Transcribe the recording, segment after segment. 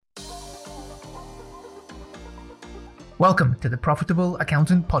Welcome to the Profitable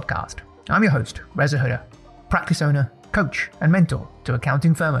Accountant Podcast. I'm your host, Reza Huda, practice owner, coach, and mentor to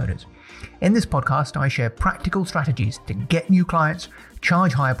accounting firm owners. In this podcast, I share practical strategies to get new clients,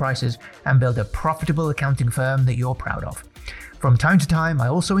 charge higher prices, and build a profitable accounting firm that you're proud of. From time to time, I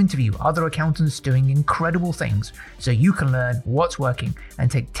also interview other accountants doing incredible things so you can learn what's working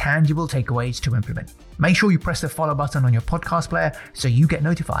and take tangible takeaways to implement. Make sure you press the follow button on your podcast player so you get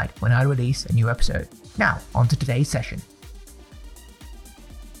notified when I release a new episode. Now, on to today's session.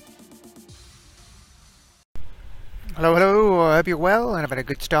 Hello, I hope you're well and having a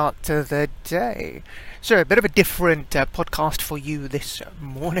good start to the day. So, a bit of a different podcast for you this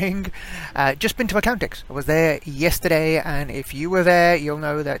morning. Just been to Accountex. I was there yesterday, and if you were there, you'll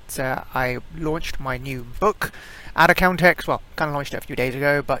know that I launched my new book at Accountex. Well, kind of launched it a few days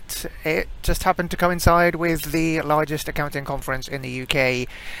ago, but it just happened to coincide with the largest accounting conference in the UK,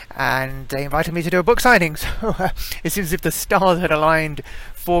 and they invited me to do a book signing. So it seems as if the stars had aligned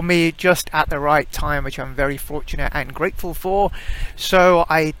for me just at the right time, which I'm very fortunate and grateful for. So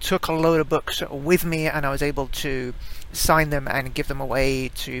I took a load of books with me, and I was able to sign them and give them away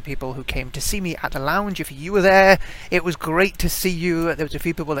to people who came to see me at the lounge. If you were there, it was great to see you. There was a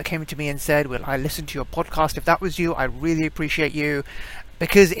few people that came to me and said, well, I listened to your podcast. If that was you, I really appreciate you,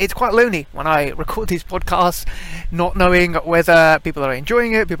 because it's quite lonely when I record these podcasts, not knowing whether people are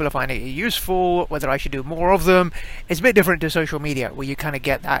enjoying it, people are finding it useful, whether I should do more of them. It's a bit different to social media, where you kind of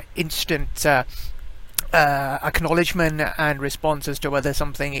get that instant acknowledgement and response as to whether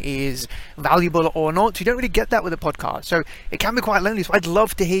something is valuable or not. You don't really get that with a podcast, so it can be quite lonely. So I'd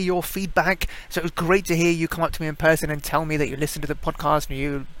love to hear your feedback. So it was great to hear you come up to me in person and tell me that you listen to the podcast and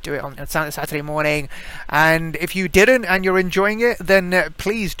you do it on Saturday morning. And if you didn't and you're enjoying it, then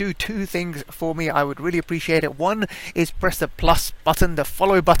please do two things for me. I would really appreciate it. One is press the plus button, the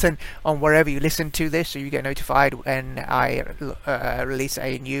follow button on wherever you listen to this, so you get notified when I release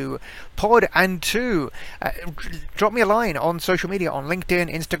a new pod. And two, drop me a line on social media, on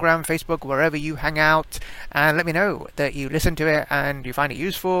LinkedIn, Instagram, Facebook, wherever you hang out, and let me know that you listen to it and you find it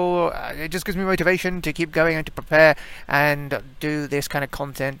useful. It just gives me motivation to keep going and to prepare and do this kind of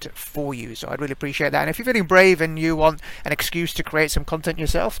content for you. So I'd really appreciate that. And if you're feeling brave and you want an excuse to create some content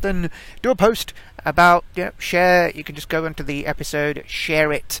yourself, then do a post about, share. You can just go into the episode,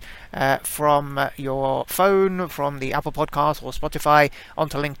 share it from your phone, from the Apple Podcast or Spotify,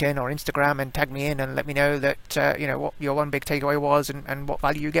 onto LinkedIn or Instagram, and tag me in and let me know that what your one big takeaway was and what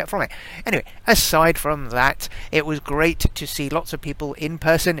value you get from it. Anyway, aside from that, it was great to see lots of people in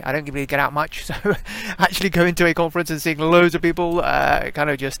person. I don't really get out much, so actually going to a conference and seeing loads of people kind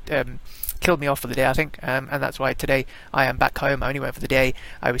of just killed me off for the day, I think, and that's why today I am back home. I only went for the day.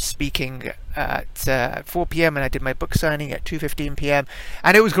 I was speaking at 4 p.m. and I did my book signing at 2:15 p.m.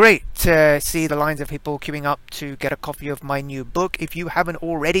 and it was great to see the lines of people queuing up to get a copy of my new book. If you haven't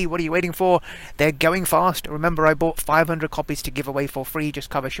already, what are you waiting for? They're going fast. Remember, I bought 500 copies to give away for free, just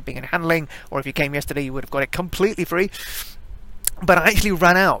cover shipping and handling, or if you came yesterday you would have got it completely free. But I actually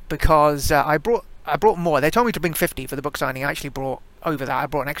ran out because I brought more. They told me to bring 50 for the book signing. I actually brought over that. I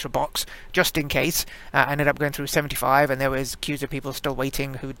brought an extra box just in case. I ended up going through 75, and there was queues of people still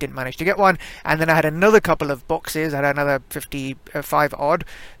waiting who didn't manage to get one. And then I had another couple of boxes. I had another 55 odd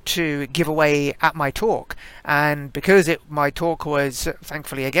to give away at my talk. And because my talk was,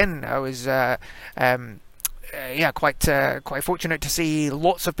 thankfully again, I was quite fortunate to see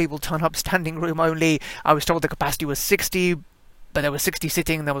lots of people turn up, standing room only. I was told the capacity was 60, but there were 60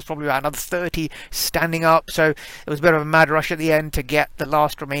 sitting, and there was probably about another 30 standing up. So it was a bit of a mad rush at the end to get the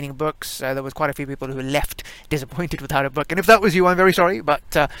last remaining books. There was quite a few people who left disappointed without a book. And if that was you, I'm very sorry,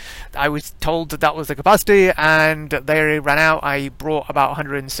 but I was told that was the capacity, and they ran out. I brought about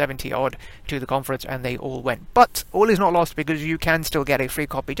 170 odd to the conference, and they all went. But all is not lost, because you can still get a free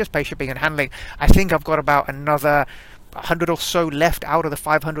copy. Just pay shipping and handling. I think I've got about another 100 or so left out of the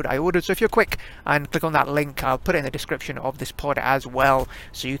 500 I ordered. So if you're quick and click on that link, I'll put it in the description of this pod as well,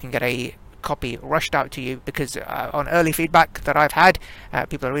 so you can get a copy rushed out to you, because on early feedback that I've had,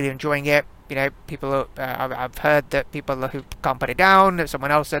 people are really enjoying it. People I've heard that people who can't put it down.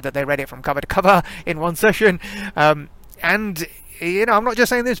 Someone else said that they read it from cover to cover in one session, and I'm not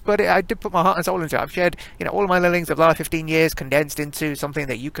just saying this, but I did put my heart and soul into it. I've shared, all of my learnings of the last 15 years condensed into something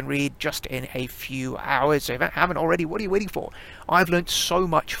that you can read just in a few hours. So if you haven't already, what are you waiting for? I've learned so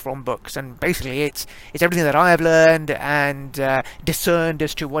much from books, and basically it's everything that I have learned and discerned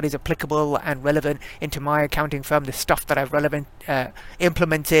as to what is applicable and relevant into my accounting firm, the stuff that I've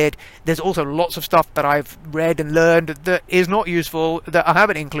implemented. There's also lots of stuff that I've read and learned that is not useful, that I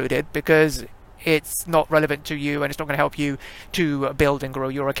haven't included, because it's not relevant to you, and it's not going to help you to build and grow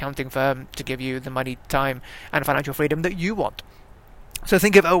your accounting firm to give you the money, time, and financial freedom that you want. So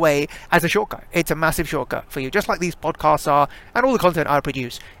think of OA as a shortcut. It's a massive shortcut for you, just like these podcasts are, and all the content I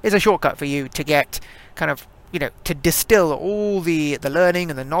produce is a shortcut for you to get kind of, to distill all the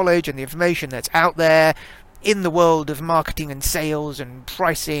learning and the knowledge and the information that's out there in the world of marketing and sales and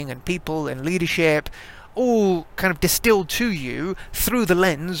pricing and people and leadership, all kind of distilled to you through the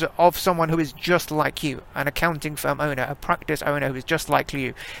lens of someone who is just like you, an accounting firm owner, a practice owner who is just like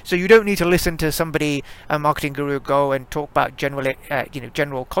you. So you don't need to listen to somebody, a marketing guru, go and talk about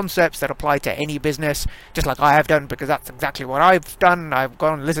general concepts that apply to any business, just like I have done, because that's exactly what I've done. I've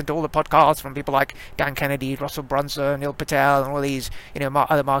gone and listened to all the podcasts from people like Dan Kennedy, Russell Brunson, Neil Patel, and all these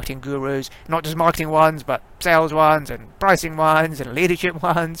other marketing gurus, not just marketing ones, but sales ones and pricing ones and leadership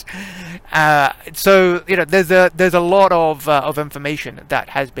ones. So there's a lot of information that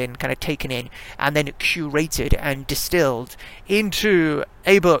has been kind of taken in and then curated and distilled into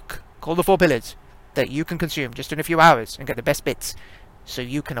a book called The 4 Pillars that you can consume just in a few hours and get the best bits, so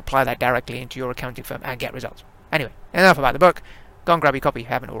you can apply that directly into your accounting firm and get results. Anyway, enough about the book. Go and grab your copy if you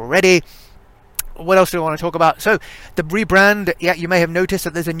haven't already. What else do I want to talk about? So the rebrand, you may have noticed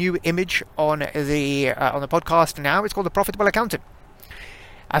that there's a new image on the podcast now. It's called The Profitable Accountant.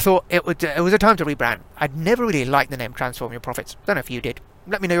 I thought it was a time to rebrand. I'd never really liked the name Transform Your Profits. Don't know if you did.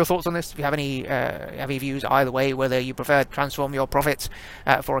 Let me know your thoughts on this. If you have any views either way, whether you prefer Transform Your Profits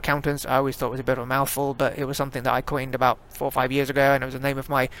for accountants. I always thought it was a bit of a mouthful, but it was something that I coined about 4 or 5 years ago, and it was the name of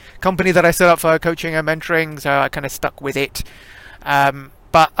my company that I set up for coaching and mentoring, so I kind of stuck with it.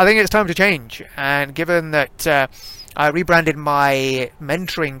 But I think it's time to change, and given that I rebranded my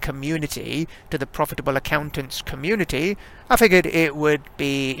mentoring community to the Profitable Accountants community, I figured it would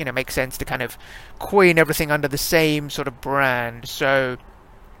be, make sense to kind of coin everything under the same sort of brand. So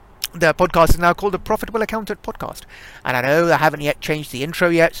the podcast is now called the Profitable Accountant Podcast. And I know I haven't yet changed the intro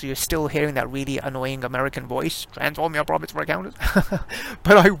yet, so you're still hearing that really annoying American voice, Transform Your Profits for Accountants.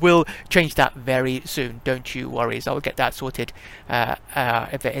 But I will change that very soon, don't you worry. So I'll get that sorted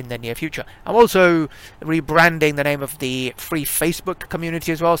in the near future. I'm also rebranding the name of the free Facebook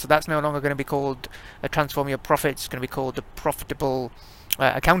community as well, so that's no longer going to be called Transform Your Profits. It's going to be called the Profitable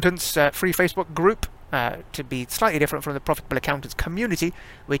Accountants free Facebook group. To be slightly different from the Profitable Accountants community,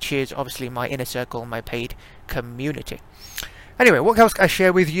 which is obviously my inner circle, my paid community. Anyway, what else can I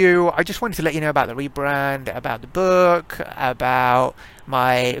share with you? I just wanted to let you know about the rebrand, about the book, about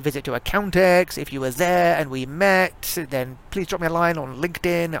my visit to Accountex. If you were there and we met, then please drop me a line on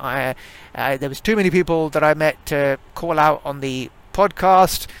LinkedIn. There was too many people that I met to call out on the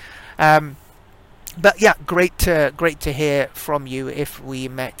podcast. But yeah, great to hear from you if we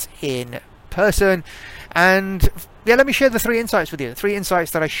met in person. And yeah, let me share the 3 insights with you. The 3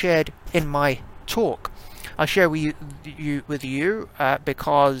 insights that I shared in my talk. I'll share with you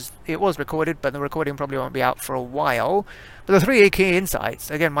because it was recorded, but the recording probably won't be out for a while. But the 3 key insights,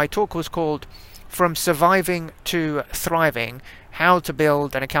 again, my talk was called From Surviving to Thriving: How to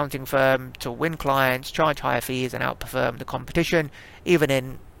Build an Accounting Firm to Win Clients, Charge Higher Fees, and Outperform the Competition, even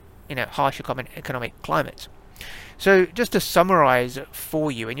in harsh economic climates. So just to summarize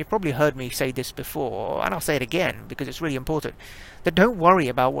for you, and you've probably heard me say this before, and I'll say it again because it's really important, that don't worry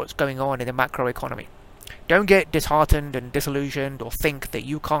about what's going on in the macroeconomy. Don't get disheartened and disillusioned, or think that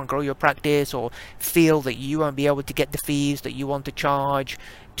you can't grow your practice, or feel that you won't be able to get the fees that you want to charge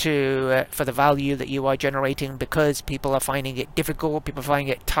for the value that you are generating because people are finding it difficult, people are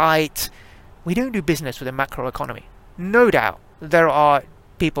finding it tight. We don't do business with the macroeconomy. No doubt there are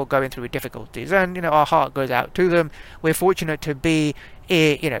people going through difficulties, and our heart goes out to them. We're fortunate to be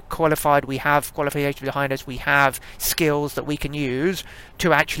qualified. We have qualifications behind us. We have skills that we can use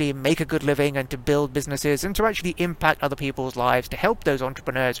to actually make a good living and to build businesses and to actually impact other people's lives, to help those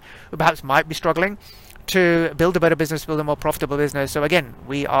entrepreneurs who perhaps might be struggling to build a better business, build a more profitable business. So again,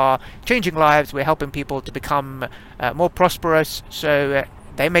 we are changing lives. We're helping people to become more prosperous, so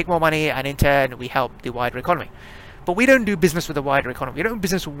they make more money, and in turn we help the wider economy. But we don't do business with the wider economy. We don't do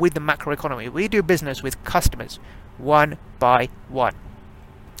business with the macroeconomy. We do business with customers, one by one.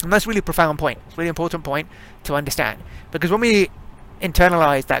 And that's a really profound point. It's a really important point to understand. Because when we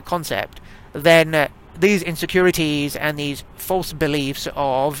internalize that concept, then these insecurities and these false beliefs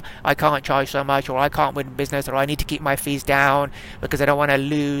of I can't charge so much, or I can't win business, or I need to keep my fees down because I don't want to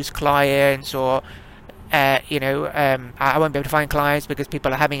lose clients, or I won't be able to find clients because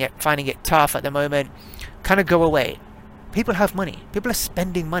people are finding it tough at the moment, kind of go away. people have money. People are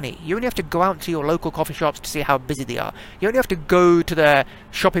spending money. You only have to go out to your local coffee shops to see how busy they are. You only have to go to the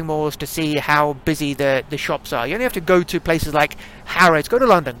shopping malls to see how busy the shops are. You only have to go to places like Harrods. Go to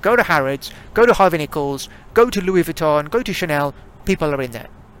London. Go to Harrods. Go to Harvey Nichols. Go to Louis Vuitton. Go to Chanel. People are in there.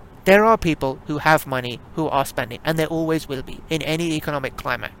 There are people who have money who are spending, and there always will be in any economic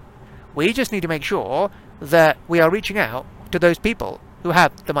climate. We just need to make sure that we are reaching out to those people who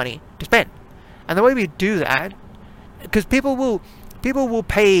have the money to spend. And the way we do that, because people will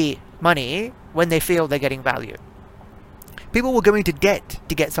pay money when they feel they're getting value. People will go into debt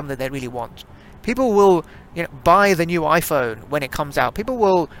to get something they really want. People will, buy the new iPhone when it comes out. People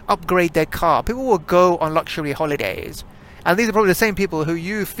will upgrade their car. People will go on luxury holidays. And these are probably the same people who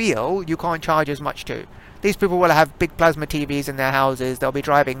you feel you can't charge as much to. These people will have big plasma TVs in their houses. They'll be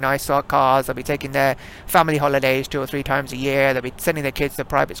driving nice cars. They'll be taking their family holidays 2 or 3 times a year. They'll be sending their kids to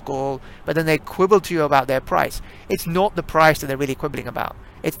private school. But then they quibble to you about their price. It's not the price that they're really quibbling about.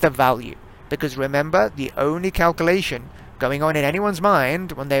 It's the value. Because remember, the only calculation going on in anyone's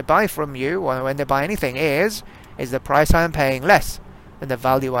mind when they buy from you or when they buy anything is the price I'm paying less than the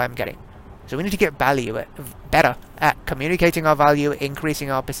value I'm getting. So we need to get better at communicating our value, increasing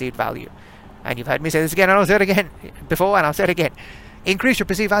our perceived value. And you've heard me say this again, and I'll say it again before, and I'll say it again. Increase your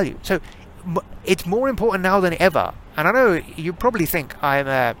perceived value. So it's more important now than ever. And I know you probably think I'm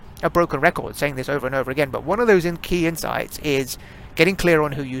a broken record saying this over and over again, but one of those key insights is getting clear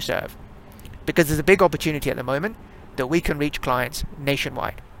on who you serve. Because there's a big opportunity at the moment that we can reach clients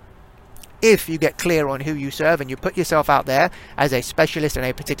nationwide. If you get clear on who you serve and you put yourself out there as a specialist in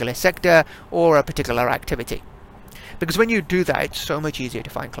a particular sector or a particular activity. Because when you do that, it's so much easier to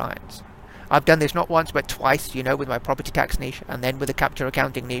find clients. I've done this not once but twice, with my property tax niche and then with the capture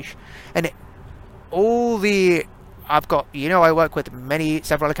accounting niche. And I've got, I work with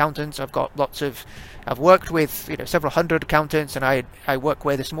several accountants. I've worked with, several hundred accountants, and I work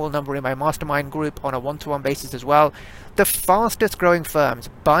with a small number in my mastermind group on a one-to-one basis as well. The fastest growing firms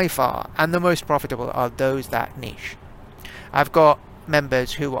by far and the most profitable are those that niche. I've got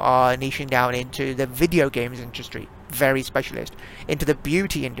members who are niching down into the video games industry, very specialist, into the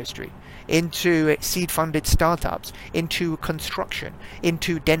beauty industry, into seed-funded startups, into construction,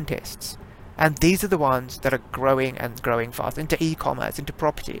 into dentists. And these are the ones that are growing and growing fast, into e-commerce, into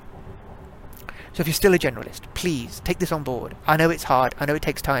property. So if you're still a generalist, please take this on board. I know it's hard. I know it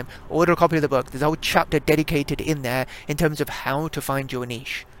takes time. Order a copy of the book. There's a whole chapter dedicated in there in terms of how to find your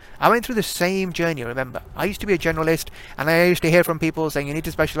niche. I went through the same journey, remember. I used to be a generalist, and I used to hear from people saying you need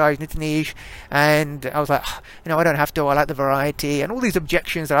to specialize, you need to niche, and I was like, I don't have to, I like the variety, and all these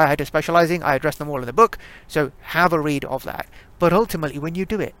objections that I had to specializing, I addressed them all in the book, so have a read of that. But ultimately, when you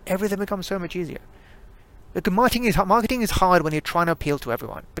do it, everything becomes so much easier. Because marketing is hard when you're trying to appeal to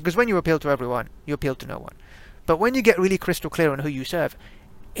everyone, because when you appeal to everyone, you appeal to no one. But when you get really crystal clear on who you serve,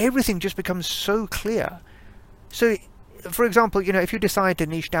 everything just becomes so clear. So, for example, if you decide to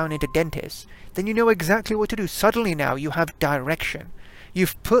niche down into dentists, then you know exactly what to do. Suddenly now you have direction.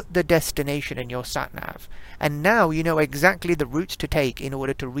 You've put the destination in your sat-nav, and now you know exactly the routes to take in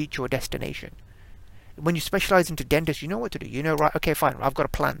order to reach your destination. When you specialize into dentists, you know what to do. You know, right, okay, fine, I've got a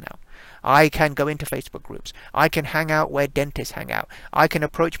plan now. I can go into Facebook groups. I can hang out where dentists hang out. I can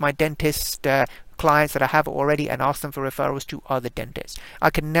approach my dentist clients that I have already and ask them for referrals to other dentists. I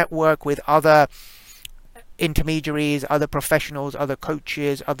can network with other intermediaries, other professionals, other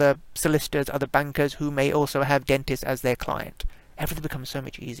coaches, other solicitors, other bankers who may also have dentists as their client. Everything becomes so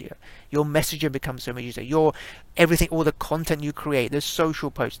much easier. Your messaging becomes so much easier. Everything, all the content you create, the social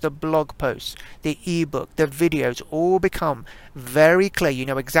posts, the blog posts, the ebook, the videos, all become very clear. You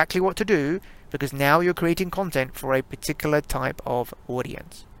know exactly what to do because now you're creating content for a particular type of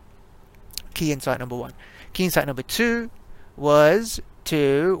audience. Key insight number 1. Key insight number 2 was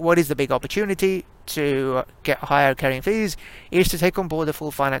what is the big opportunity to get higher carrying fees is to take on board the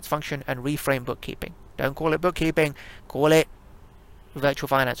full finance function and reframe bookkeeping. Don't call it bookkeeping, call it virtual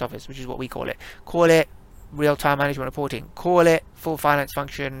finance office, which is what we call it. Call it real-time management reporting. Call it full finance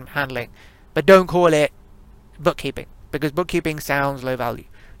function handling. But don't call it bookkeeping, because bookkeeping sounds low value.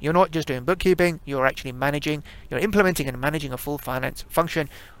 You're not just doing bookkeeping, you're actually you're implementing and managing a full finance function,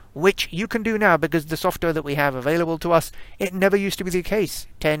 which you can do now because the software that we have available to us, it never used to be the case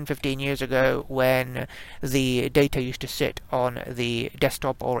 10, 15 years ago when the data used to sit on the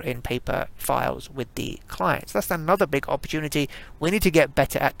desktop or in paper files with the clients. That's another big opportunity. We need to get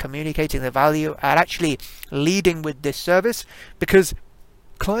better at communicating the value and actually leading with this service, because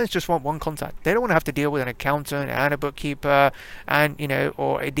clients just want one contact. They don't want to have to deal with an accountant and a bookkeeper and,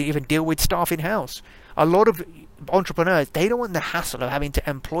 or even deal with staff in-house. A lot of entrepreneurs, they don't want the hassle of having to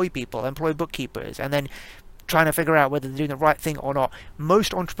employ bookkeepers and then trying to figure out whether they're doing the right thing or not.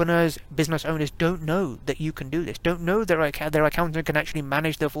 Most entrepreneurs, business owners don't know that you can do this, don't know their accountant can actually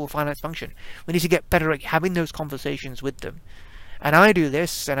manage their full finance function. We need to get better at having those conversations with them. And I do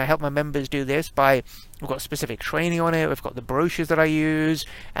this, and I help my members do this we've got specific training on it, we've got the brochures that I use,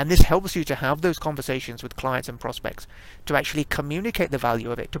 and this helps you to have those conversations with clients and prospects, to actually communicate the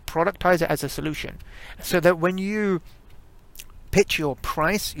value of it, to productize it as a solution, so that when you pitch your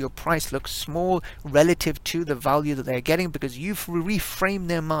price looks small relative to the value that they're getting, because you've reframed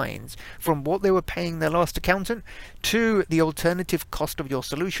their minds from what they were paying their last accountant to the alternative cost of your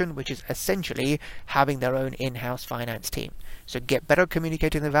solution, which is essentially having their own in-house finance team. So get better at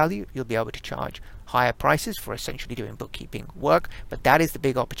communicating the value, you'll be able to charge higher prices for essentially doing bookkeeping work. But that is the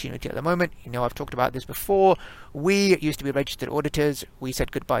big opportunity at the moment. You know, I've talked about this before. We used to be registered auditors. We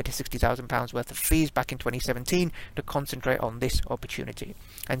said goodbye to £60,000 worth of fees back in 2017 to concentrate on this opportunity.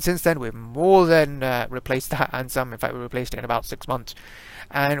 And since then, we've more than replaced that and some. In fact, we replaced it in about 6 months.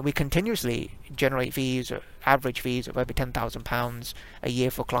 And we continuously generate fees, average fees of over £10,000 a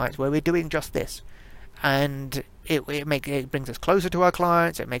year for clients where we're doing just this. And it brings us closer to our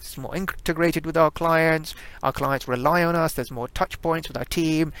clients, it makes us more integrated with our clients rely on us, there's more touch points with our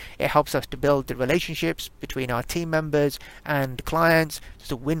team, it helps us to build the relationships between our team members and clients. It's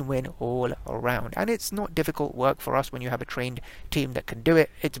a win-win all around, and it's not difficult work for us when you have a trained team that can do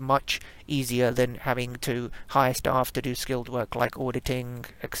it. It's much easier than having to hire staff to do skilled work like auditing,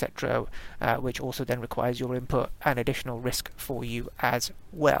 etc., which also then requires your input and additional risk for you as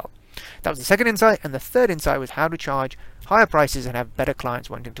well. That was the second insight, and the third insight was how to charge higher prices and have better clients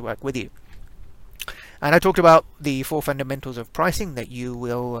wanting to work with you. And I talked about the 4 fundamentals of pricing that you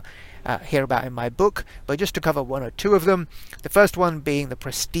will hear about in my book, but just to cover 1 or 2 of them. The first one being the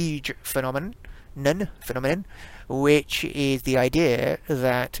prestige phenomenon, which is the idea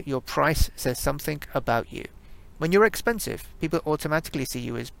that your price says something about you. When you're expensive, people automatically see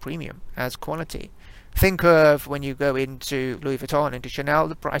you as premium, as quality. Think of when you go into Louis Vuitton, into Chanel,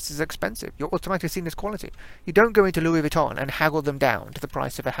 the price is expensive. You're automatically seen as quality. You don't go into Louis Vuitton and haggle them down to the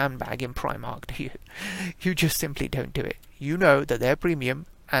price of a handbag in Primark, do you? You just simply don't do it. You know that they're premium,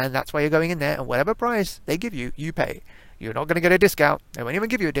 and that's why you're going in there, and whatever price they give you, you pay. You're not going to get a discount. They won't even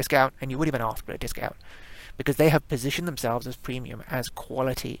give you a discount, and you wouldn't even ask for a discount, because they have positioned themselves as premium, as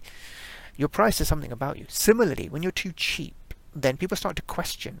quality. Your price is something about you. Similarly, when you're too cheap, then people start to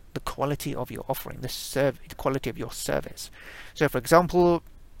question the quality of your offering, the quality of your service. So, for example,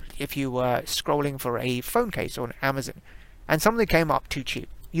 if you were scrolling for a phone case on Amazon and something came up too cheap,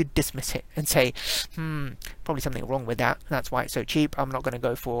 you'd dismiss it and say, probably something wrong with that. That's why it's so cheap. I'm not going to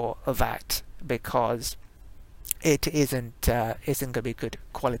go for that because it isn't going to be good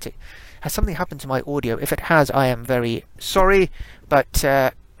quality. Has something happened to my audio? If it has, I am very sorry, but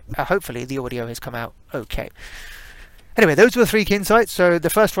hopefully the audio has come out okay. Anyway, those were the 3 key insights. So the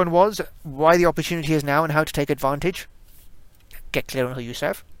first one was why the opportunity is now and how to take advantage. Get clear on who you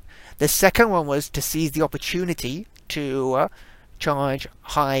serve. The second one was to seize the opportunity to charge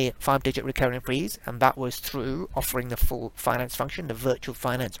high 5-digit recurring fees, and that was through offering the full finance function, the virtual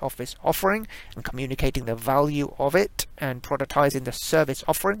finance office offering, and communicating the value of it and productizing the service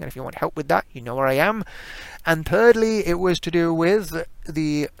offering. And if you want help with that, you know where I am. And thirdly, it was to do with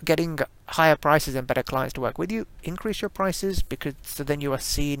the getting higher prices and better clients to work with you. Increase your prices, because so then you are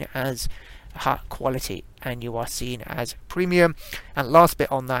seen as quality and you are seen as premium. And last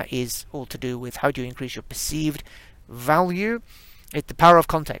bit on that is all to do with how do you increase your perceived value. It's the power of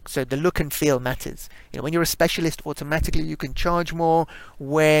context. So the look and feel matters. You know, when you're a specialist, automatically you can charge more.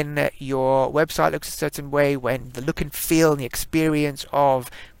 When your website looks a certain way, when the look and feel and the experience of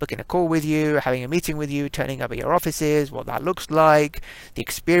booking a call with you, having a meeting with you, turning up at your offices, what that looks like, the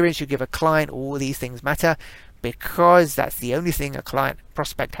experience you give a client, all these things matter, because that's the only thing a client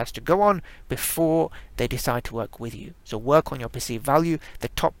prospect has to go on before they decide to work with you. So work on your perceived value, the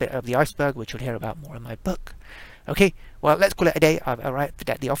top bit of the iceberg, which you'll hear about more in my book. Okay, well, let's call it a day. I've arrived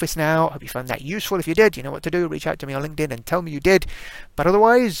at the office now. I hope you found that useful. If you did, you know what to do. Reach out to me on LinkedIn and tell me you did. But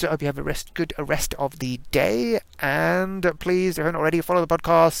otherwise, I hope you have a good rest of the day. And please, if you haven't already, follow the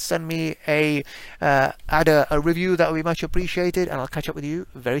podcast. Send me add a review. That would be much appreciated. And I'll catch up with you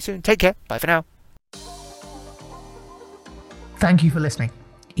very soon. Take care. Bye for now. Thank you for listening.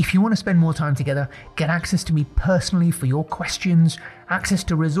 If you want to spend more time together, get access to me personally for your questions, access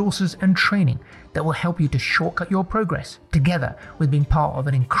to resources and training that will help you to shortcut your progress, together with being part of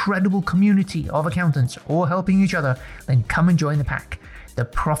an incredible community of accountants all helping each other, then come and join the pack, the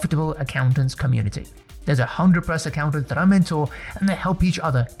Profitable Accountants community. There's 100+ accountants that I mentor, and they help each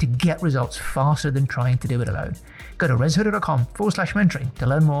other to get results faster than trying to do it alone. Go to reshuda.com/mentoring to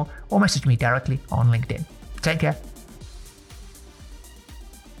learn more, or message me directly on LinkedIn. Take care.